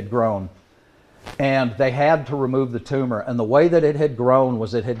that had grown. And they had to remove the tumor. And the way that it had grown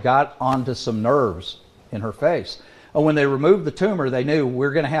was it had got onto some nerves in her face. And when they removed the tumor, they knew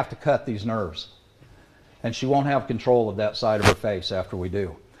we're going to have to cut these nerves. And she won't have control of that side of her face after we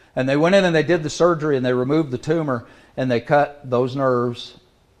do. And they went in and they did the surgery and they removed the tumor and they cut those nerves.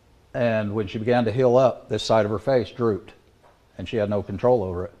 And when she began to heal up, this side of her face drooped. And she had no control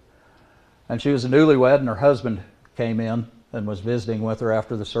over it. And she was a newlywed and her husband came in and was visiting with her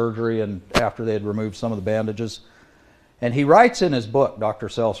after the surgery and after they had removed some of the bandages. And he writes in his book, Dr.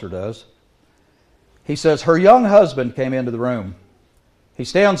 Seltzer does, he says, her young husband came into the room. He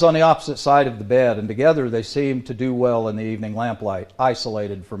stands on the opposite side of the bed, and together they seem to do well in the evening lamplight,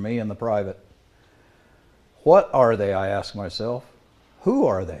 isolated from me in the private. What are they, I ask myself? Who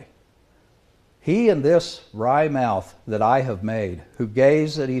are they? He and this wry mouth that I have made, who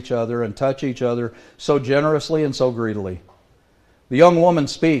gaze at each other and touch each other so generously and so greedily. The young woman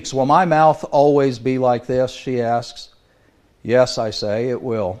speaks. Will my mouth always be like this, she asks. Yes, I say, it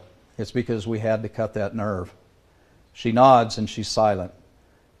will. It's because we had to cut that nerve. She nods and she's silent.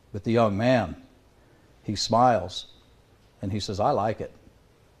 But the young man, he smiles and he says, I like it.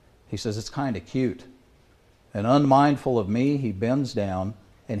 He says, it's kind of cute. And unmindful of me, he bends down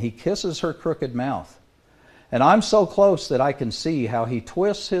and he kisses her crooked mouth. And I'm so close that I can see how he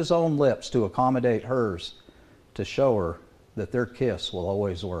twists his own lips to accommodate hers, to show her that their kiss will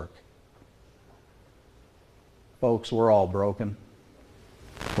always work. Folks, we're all broken.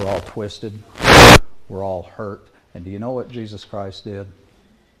 We're all twisted. We're all hurt. And do you know what Jesus Christ did?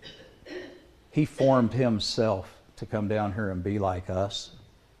 He formed himself to come down here and be like us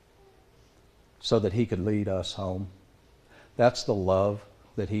so that he could lead us home. That's the love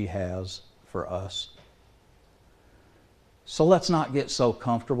that he has for us. So let's not get so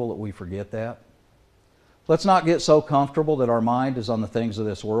comfortable that we forget that. Let's not get so comfortable that our mind is on the things of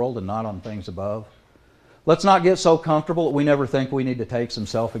this world and not on things above. Let's not get so comfortable that we never think we need to take some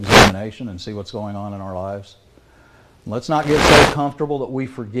self-examination and see what's going on in our lives. Let's not get so comfortable that we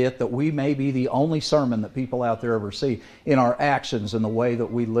forget that we may be the only sermon that people out there ever see in our actions and the way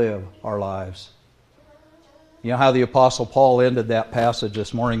that we live our lives. You know how the Apostle Paul ended that passage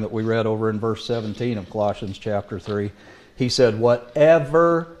this morning that we read over in verse 17 of Colossians chapter 3? He said,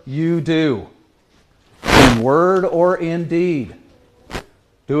 whatever you do, in word or in deed,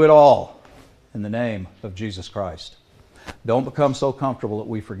 do it all in the name of Jesus Christ. Don't become so comfortable that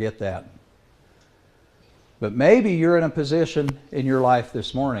we forget that. But maybe you're in a position in your life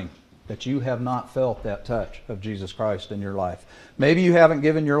this morning that you have not felt that touch of Jesus Christ in your life. Maybe you haven't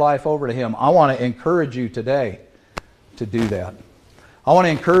given your life over to Him. I want to encourage you today to do that. I want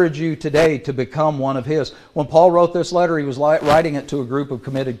to encourage you today to become one of His. When Paul wrote this letter, he was writing it to a group of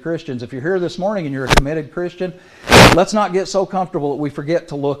committed Christians. If you're here this morning and you're a committed Christian, let's not get so comfortable that we forget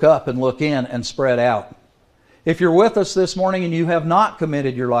to look up and look in and spread out. If you're with us this morning and you have not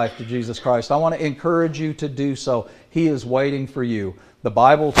committed your life to Jesus Christ, I want to encourage you to do so. He is waiting for you. The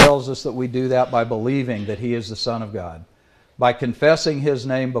Bible tells us that we do that by believing that He is the Son of God, by confessing His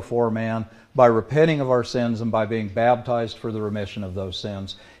name before man, by repenting of our sins, and by being baptized for the remission of those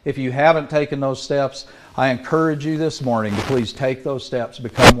sins. If you haven't taken those steps, I encourage you this morning to please take those steps,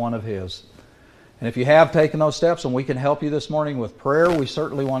 become one of His. And if you have taken those steps and we can help you this morning with prayer, we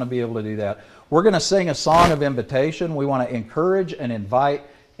certainly want to be able to do that. We're going to sing a song of invitation. We want to encourage and invite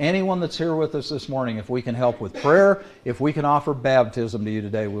Anyone that's here with us this morning, if we can help with prayer, if we can offer baptism to you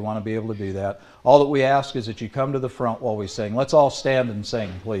today, we want to be able to do that. All that we ask is that you come to the front while we sing. Let's all stand and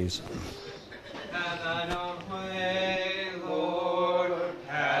sing, please. Have thine own way, Lord,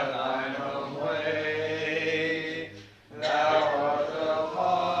 have thine own way. Thou art the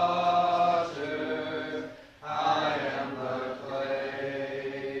potter, I am the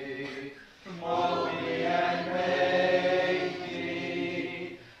clay. Mold me and make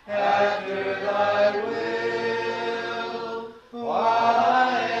me after thy will, while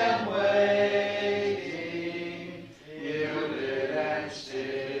I am waiting, yielded and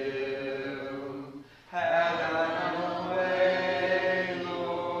still. Have thine own way,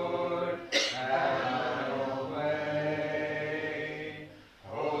 Lord, have thine own way.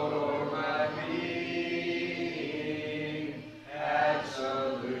 O Lord, my being,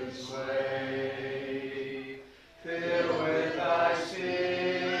 absolute sway. Fill with thy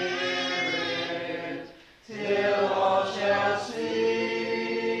Spirit, till all shall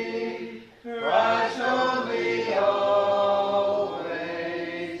see Christ only always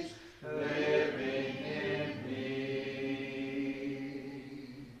living in me.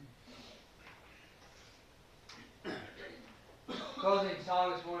 Closing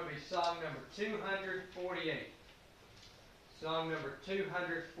song is going to be song number 248. Song number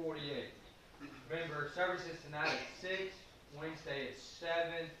 248. Remember, services tonight at 6, Wednesday at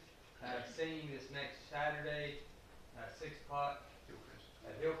 7, singing this next Saturday at 6 o'clock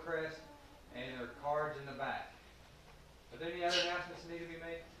at Hillcrest, and there are cards in the back. Are there any other announcements that need to be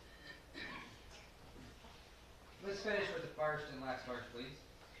made? Let's finish with the first and last verse, please.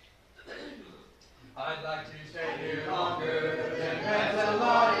 I'd like to stay here longer than grant the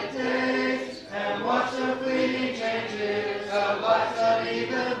Lord it takes, and watch the fleeting changes of life's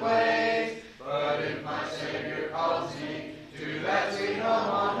uneven ways. But if my Savior calls me to that sweet home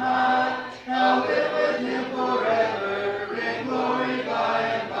on high, I'll live with Him forever in glory by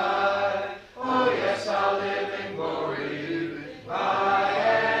and by. Oh yes, I'll live in glory by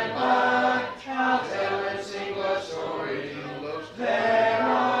and by. I'll tell and sing the story there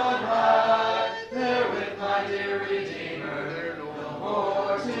on high, there with my dear Redeemer, no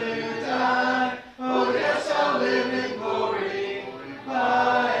more to die. Oh yes, I'll live in glory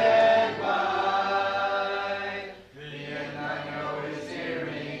by and by. The end I know is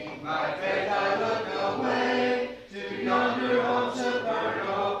nearing, by faith I look away to yonder home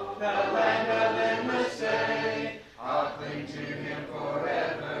supernal, that land of endless day. I'll cling to Him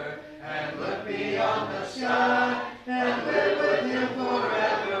forever and look beyond the sky, and live with Him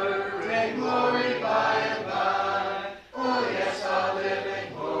forever in glory by and by. Oh yes, I'll live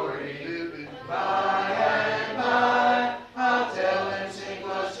in glory by and by. I'll tell and sing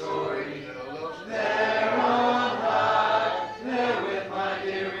the story there on high, there with my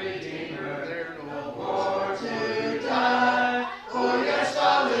dear Redeemer, no more to die. Oh yes,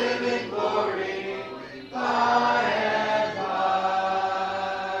 I'll live in glory by and by.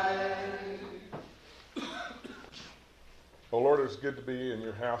 Oh Lord, it's good to be in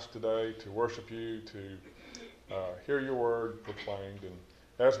your house today, to worship you, to hear your word proclaimed. And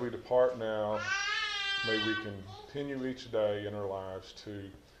as we depart now, may we continue each day in our lives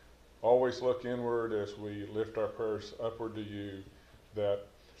to always look inward as we lift our prayers upward to you, that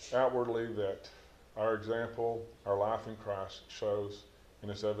outwardly that our example, our life in Christ shows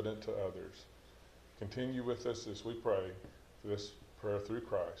and is evident to others. Continue with us as we pray this prayer through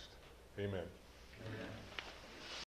Christ. Amen. Amen.